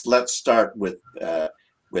let's start with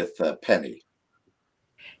Penny.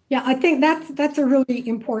 Yeah, I think that's a really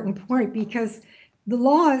important point, because the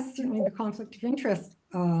laws, certainly the conflict of interest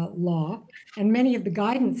law, and many of the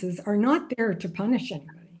guidances are not there to punish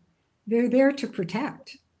anybody. They're there to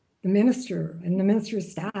protect the minister and the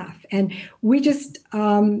minister's staff. And we just,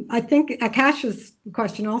 I think Akash's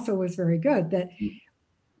question also was very good, that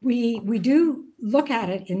we do look at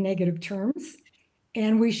it in negative terms,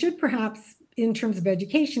 and we should perhaps, in terms of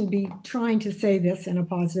education, be trying to say this in a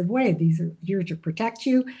positive way. These are here to protect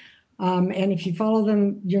you, and if you follow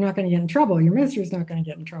them, you're not going to get in trouble. Your minister is not going to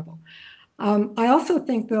get in trouble. I also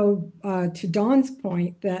think, though, to Don's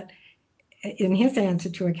point, that in his answer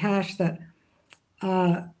to Akash, that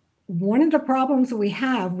one of the problems that we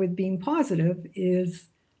have with being positive is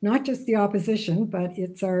not just the opposition, but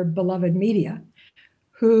it's our beloved media,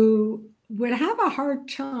 who would have a hard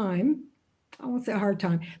time, I won't say a hard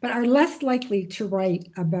time, but are less likely to write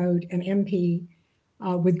about an MP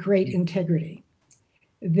with great integrity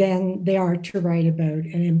than they are to write about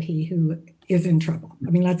an MP who is in trouble.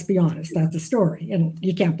 I mean, let's be honest, that's a story, and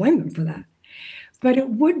you can't blame them for that. But it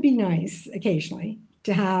would be nice occasionally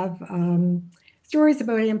to have stories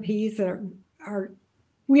about MPs that are,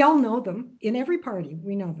 we all know them, in every party,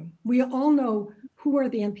 we know them. We all know who are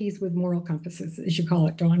the MPs with moral compasses, as you call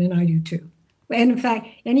it, Dawn, and I do too. And in fact,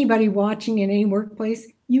 anybody watching in any workplace,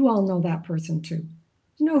 you all know that person too.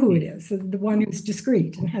 You know who it is, the one who's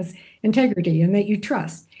discreet and has integrity and that you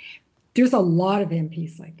trust. There's a lot of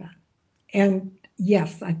MPs like that. And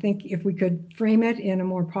yes, I think if we could frame it in a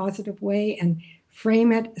more positive way and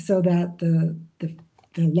frame it so that the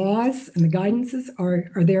laws and the guidances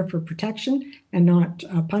are there for protection and not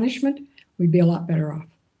punishment, we'd be a lot better off.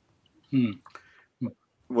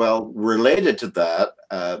 Well, related to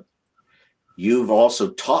that, you've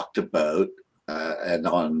also talked about, and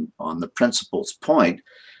on the principal's point,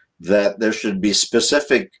 that there should be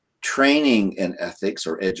specific training in ethics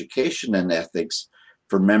or education in ethics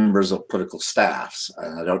for members of political staffs.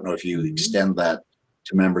 And I don't know if you extend that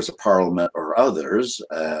to members of parliament or others.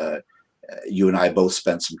 You and I both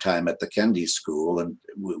spent some time at the Kennedy School, and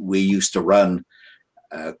we used to run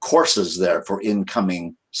courses there for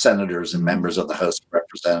incoming senators and members of the House of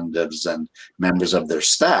Representatives and members of their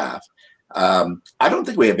staff. I don't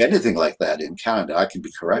think we have anything like that in Canada. I can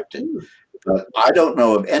be corrected. But I don't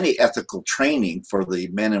know of any ethical training for the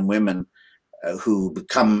men and women who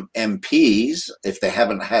become MPs if they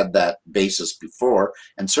haven't had that basis before,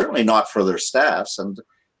 and certainly not for their staffs. And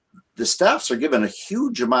the staffs are given a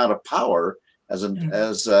huge amount of power as an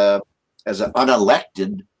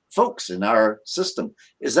unelected folks in our system.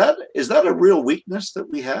 Is that a real weakness that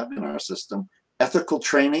we have in our system? Ethical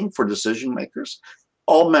training for decision makers?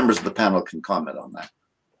 All members of the panel can comment on that.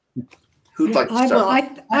 Who'd like to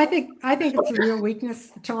start? I think it's a real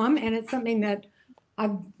weakness, Tom, and it's something that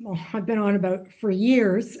I've been on about for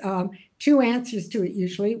years. Two answers to it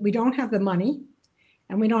usually. We don't have the money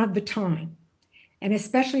and we don't have the time. And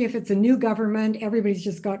especially if it's a new government, everybody's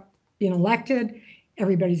just been elected,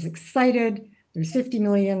 everybody's excited. There's 50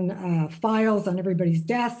 million files on everybody's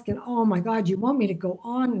desk, and oh my God, you want me to go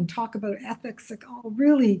on and talk about ethics? Like, oh,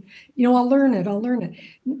 really? I'll learn it.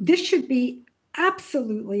 This should be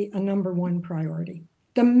absolutely a number one priority.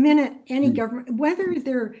 The minute any government, whether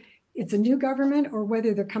it's a new government or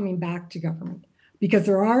whether they're coming back to government, because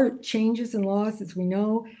there are changes in laws, as we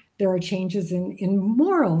know, there are changes in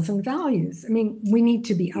morals and values. I mean, we need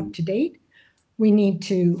to be up to date. We need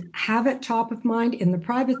to have it top of mind in the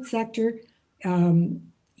private sector.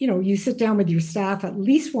 You sit down with your staff at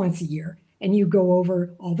least once a year and you go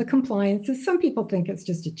over all the compliances. Some people think it's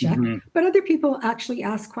just a check, but other people actually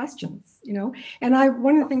ask questions, And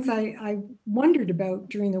one of the things I wondered about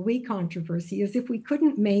during the WE controversy is if we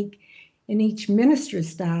couldn't make in each minister's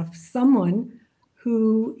staff someone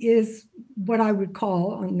who is what I would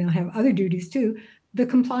call, and they'll have other duties too, the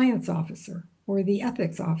compliance officer or the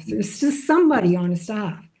ethics officer. It's just somebody on a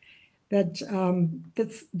staff that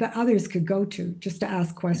others could go to just to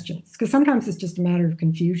ask questions, because sometimes it's just a matter of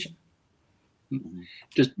confusion.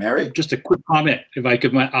 Just a quick comment, if I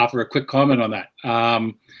could offer a quick comment on that.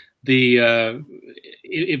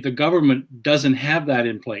 If the government doesn't have that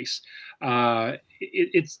in place,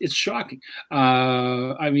 it's shocking.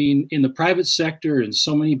 I mean, in the private sector, in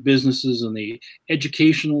so many businesses, in the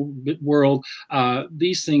educational world,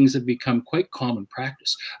 these things have become quite common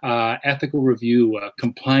practice. Ethical review,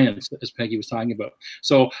 compliance, as Peggy was talking about.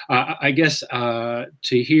 So I guess to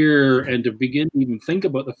hear and to begin to even think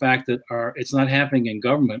about the fact that it's not happening in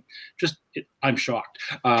government, I'm shocked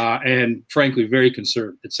and frankly very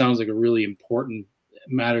concerned. It sounds like a really important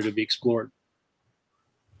matter to be explored.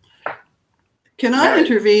 Can I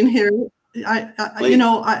intervene here? Much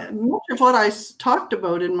of what I talked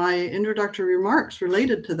about in my introductory remarks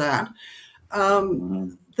related to that.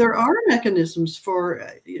 There are mechanisms for,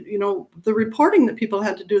 the reporting that people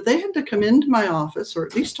had to do. They had to come into my office or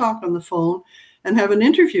at least talk on the phone and have an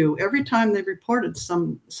interview every time they reported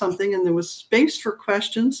something, and there was space for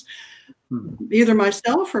questions. Either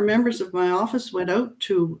myself or members of my office went out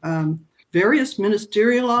to various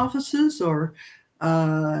ministerial offices or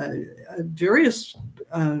various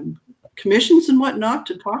commissions and whatnot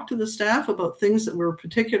to talk to the staff about things that were of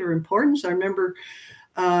particular importance. I remember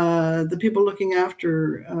the people looking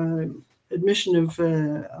after admission of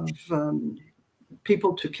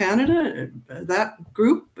people to Canada, that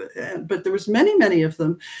group, but there was many of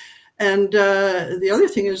them. And the other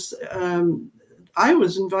thing is, I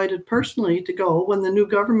was invited personally to go when the new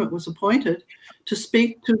government was appointed to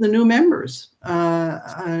speak to the new members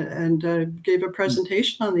and gave a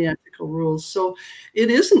presentation on the ethical rules. So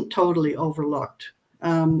it isn't totally overlooked.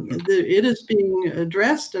 It is being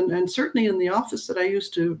addressed, and certainly in the office that I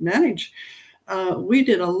used to manage, we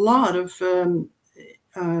did a lot of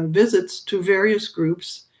visits to various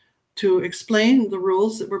groups to explain the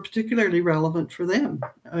rules that were particularly relevant for them,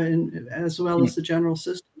 as well as the general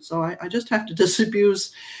system. So I just have to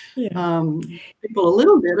disabuse people a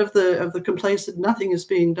little bit of the complaints that nothing is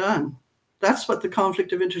being done. That's what the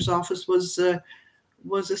Conflict of Interest Office was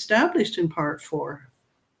established in part for.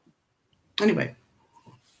 Anyway.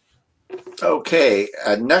 Okay,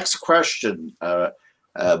 next question.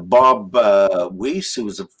 Bob Weiss, who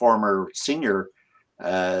was a former senior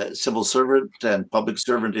civil servant and public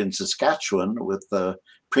servant in Saskatchewan with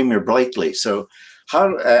Premier Blakely. So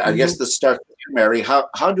how, I guess this starts with you, Mary,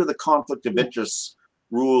 how do the conflict of interest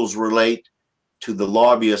rules relate to the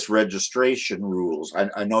lobbyist registration rules?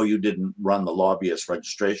 I know you didn't run the lobbyist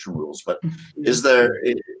registration rules, but is there,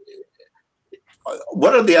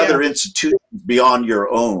 what are the other institutions beyond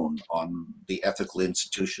your own on the ethical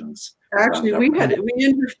institutions? Actually, we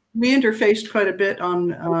interfaced quite a bit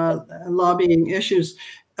on lobbying issues.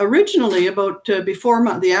 Originally, about before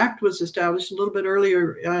the Act was established, a little bit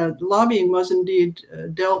earlier, lobbying was indeed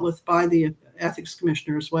dealt with by the Ethics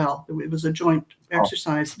Commissioner as well. It was a joint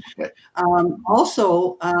exercise. Okay.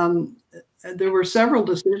 Also, there were several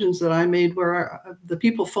decisions that I made where the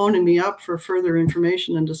people phoning me up for further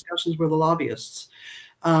information and discussions were the lobbyists.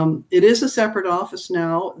 It is a separate office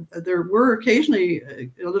now. There were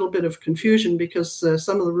occasionally a little bit of confusion because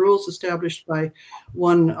some of the rules established by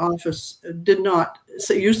one office did not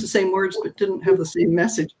use the same words but didn't have the same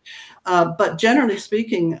message. But generally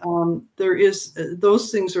speaking,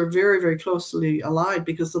 those things are very, very closely allied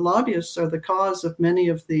because the lobbyists are the cause of many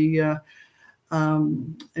of the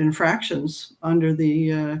infractions under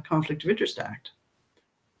the Conflict of Interest Act.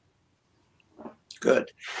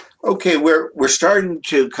 Good. Okay, we're starting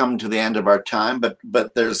to come to the end of our time,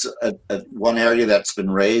 but there's one area that's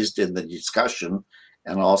been raised in the discussion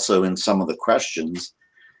and also in some of the questions,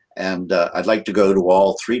 and I'd like to go to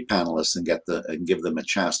all three panelists and give them a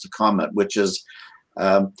chance to comment, which is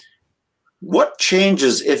what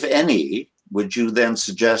changes, if any, would you then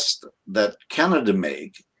suggest that Canada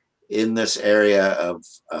make in this area of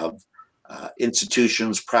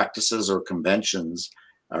institutions, practices, or conventions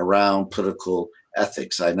around political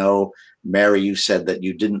ethics? I know, Mary, you said that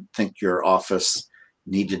you didn't think your office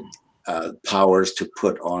needed powers to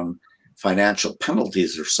put on financial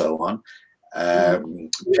penalties or so on.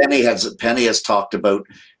 Penny has talked about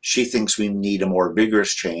she thinks we need a more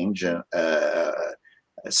vigorous change,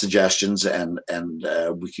 suggestions, and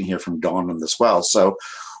we can hear from Don as well. So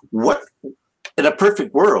what, in a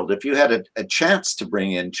perfect world, if you had a chance to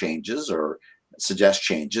bring in changes or suggest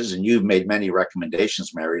changes, and you've made many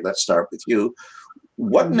recommendations, Mary, let's start with you.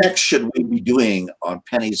 What next should we be doing on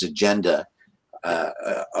Penny's agenda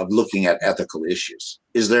of looking at ethical issues?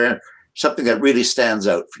 Is there something that really stands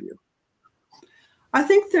out for you? I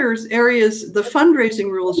think there's areas, the fundraising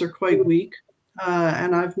rules are quite weak,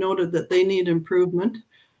 and I've noted that they need improvement.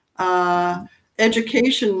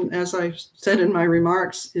 Education, as I said in my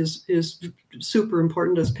remarks, is super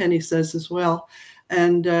important, as Penny says as well,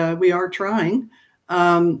 and we are trying.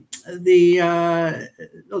 A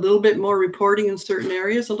little bit more reporting in certain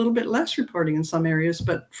areas, a little bit less reporting in some areas.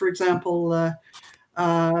 But for example,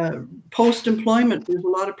 post-employment, there's a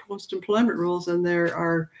lot of post-employment rules, and there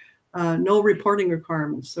are no reporting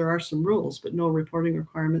requirements. There are some rules, but no reporting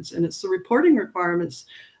requirements. And it's the reporting requirements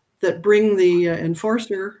that bring the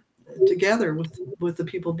enforcer together with the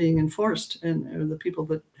people being enforced and the people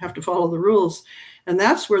that have to follow the rules. And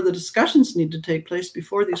that's where the discussions need to take place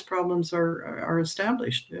before these problems are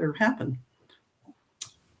established or happen.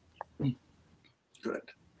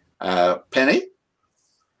 Good. Penny?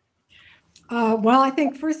 Well, I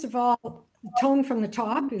think, first of all, tone from the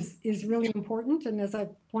top is really important. And as I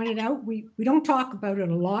pointed out, we don't talk about it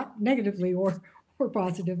a lot, negatively or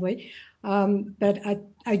positively. But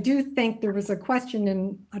I do think there was a question,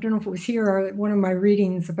 and I don't know if it was here or one of my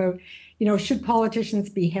readings about, should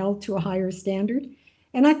politicians be held to a higher standard?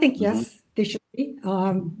 And I think, yes, they should be.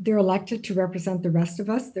 They're elected to represent the rest of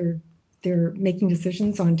us. They're making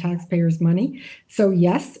decisions on taxpayers' money. So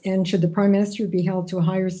yes, and should the Prime Minister be held to a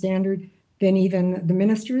higher standard than even the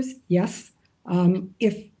ministers? Yes.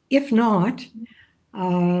 If not,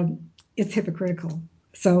 it's hypocritical.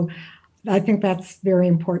 So I think that's very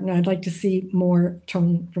important. I'd like to see more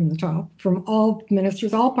tone from the top, from all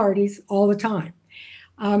ministers, all parties, all the time.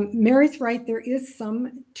 Mary's right, there is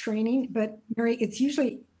some training, but Mary, it's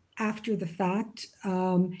usually after the fact.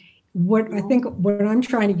 What I'm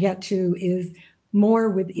trying to get to is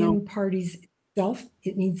more within parties itself.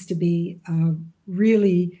 It needs to be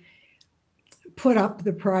really put up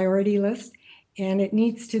the priority list, and it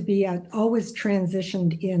needs to be always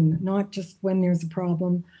transitioned in, not just when there's a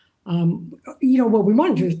problem. What we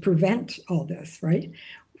want to do is prevent all this, right?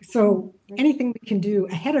 So anything we can do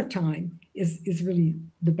ahead of time is really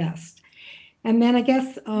the best. And then I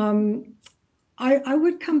guess I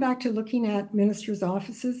would come back to looking at ministers'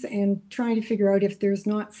 offices and trying to figure out if there's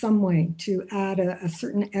not some way to add a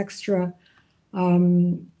certain extra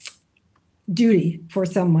duty for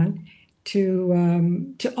someone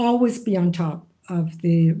to always be on top of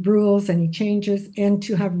the rules, any changes, and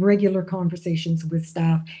to have regular conversations with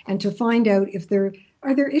staff and to find out if there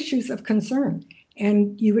are issues of concern.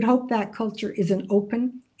 And you would hope that culture is an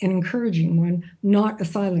open and encouraging one, not a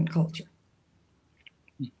silent culture.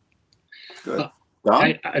 Good.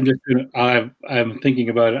 I'm thinking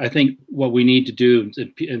about it. I think what we need to do,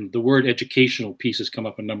 and the word educational piece has come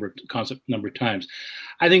up a number of times.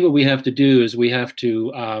 I think what we have to do is we have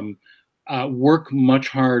to work much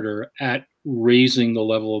harder at raising the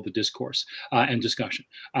level of the discourse and discussion.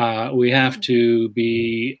 We have to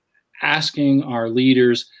be asking our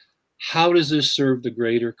leaders, how does this serve the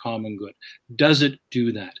greater common good? Does it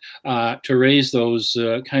do that? To raise those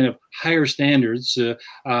kind of higher standards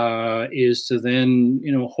is to then,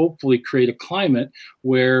 hopefully create a climate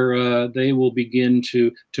where they will begin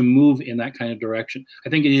to move in that kind of direction. I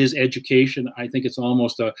think it is education. I think it's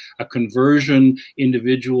almost a conversion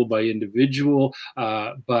individual by individual,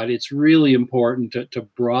 but it's really important to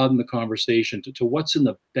broaden the conversation to what's in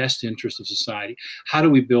the best interest of society. How do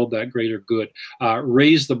we build that greater good?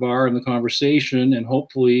 Raise the bar in the conversation, and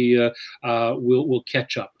hopefully we'll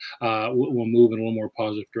catch up. We'll move in a little more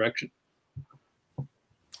positive direction.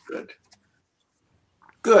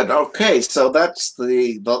 Good. Okay, so that's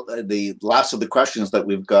the last of the questions that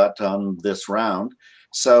we've got on this round.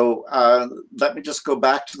 So let me just go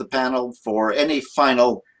back to the panel for any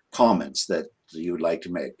final comments that you would like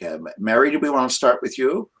to make. Mary, do we want to start with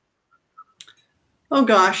you? Oh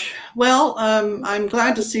gosh, well, I'm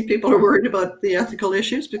glad to see people are worried about the ethical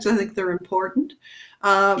issues, because I think they're important.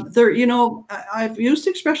 I've used the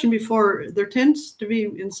expression before, there tends to be,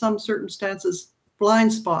 in some circumstances,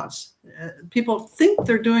 blind spots. People think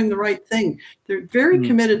they're doing the right thing. They're very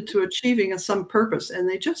committed to achieving some purpose, and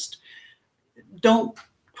they just don't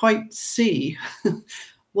quite see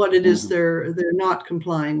what it is they're not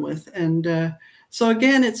complying with. And so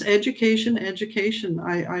again, it's education.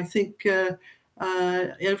 I think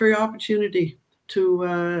every opportunity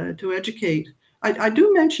to educate. I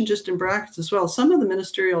do mention, just in brackets as well, some of the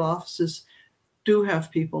ministerial offices do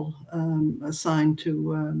have people assigned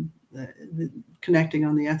to connecting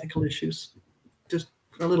on the ethical issues. Just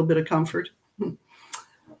a little bit of comfort.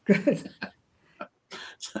 Good.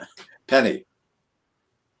 Penny,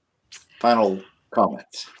 final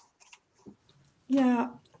comments. Yeah,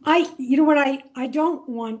 I don't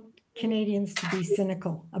want Canadians to be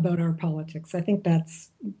cynical about our politics. I think that's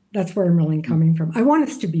where I'm really coming from. I want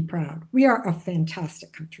us to be proud. We are a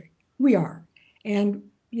fantastic country. We are. And,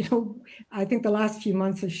 I think the last few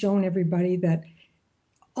months have shown everybody that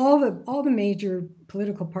all the major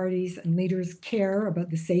political parties and leaders care about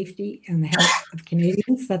the safety and the health of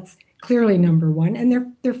Canadians. That's clearly number one,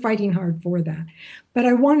 and they're fighting hard for that. But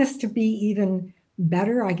I want us to be even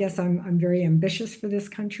better. I guess I'm very ambitious for this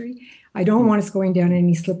country. I don't want us going down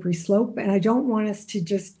any slippery slope, and I don't want us to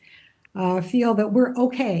just feel that we're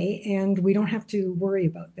okay and we don't have to worry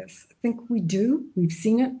about this. I think we do. We've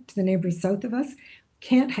seen it to the neighbors south of us.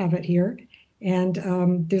 Can't have it here. And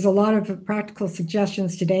there's a lot of practical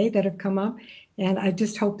suggestions today that have come up, and I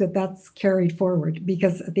just hope that that's carried forward,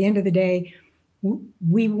 because at the end of the day,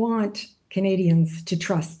 we want Canadians to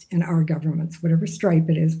trust in our governments, whatever stripe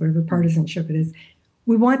it is, whatever partisanship it is.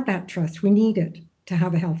 We want that trust. We need it to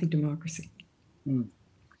have a healthy democracy.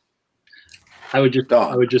 I would just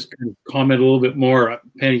kind of comment a little bit more.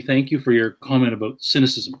 Penny, thank you for your comment about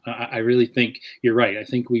cynicism. I really think you're right. I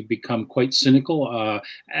think we've become quite cynical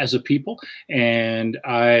as a people, and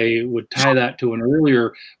I would tie that to an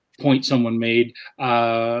earlier point someone made.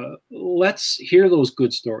 Let's hear those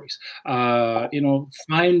good stories.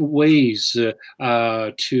 Find ways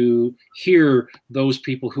to hear those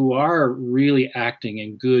people who are really acting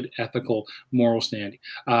in good, ethical, moral standing.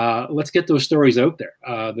 Let's get those stories out there.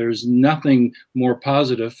 There's nothing more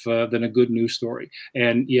positive than a good news story.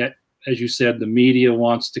 And yet, as you said, the media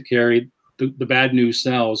wants to carry the bad news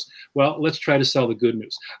sells. Well, let's try to sell the good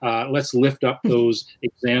news. Let's lift up those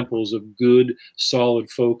examples of good, solid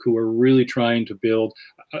folk who are really trying to build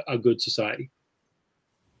a good society.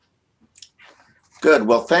 Good.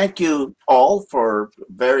 Well, thank you all for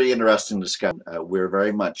very interesting discussion. We're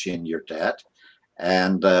very much in your debt.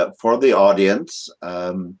 And for the audience,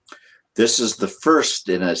 this is the first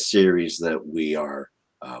in a series that we are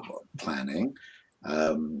planning.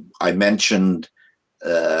 I mentioned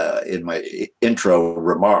in my intro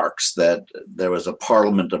remarks that there was a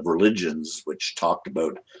Parliament of Religions which talked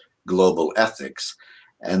about global ethics,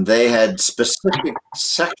 and they had specific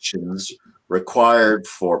sections required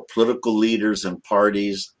for political leaders and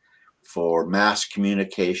parties, for mass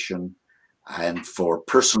communication, and for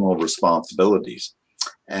personal responsibilities.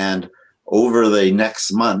 And over the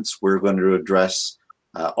next months, we're going to address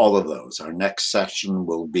all of those. Our next section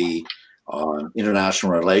will be on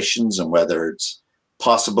international relations and whether it's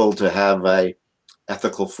possible to have a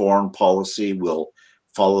ethical foreign policy. We'll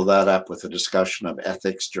follow that up with a discussion of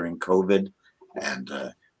ethics during COVID and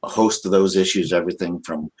a host of those issues, everything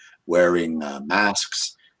from wearing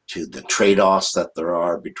masks to the trade-offs that there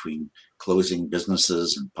are between closing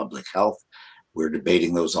businesses and public health. We're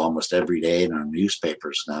debating those almost every day in our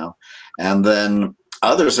newspapers now. And then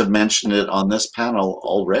Others have mentioned it on this panel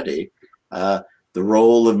already. The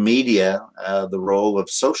role of media, the role of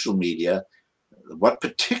social media. What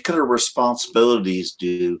particular responsibilities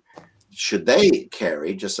should they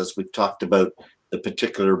carry, just as we've talked about the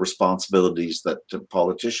particular responsibilities that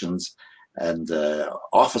politicians and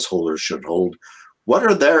office holders should hold? What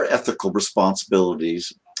are their ethical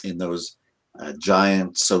responsibilities in those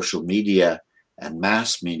giant social media and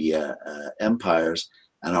mass media empires,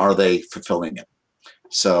 and are they fulfilling it?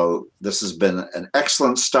 So this has been an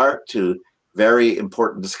excellent start to very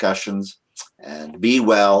important discussions, and be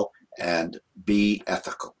well and be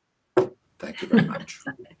ethical. Thank you very much.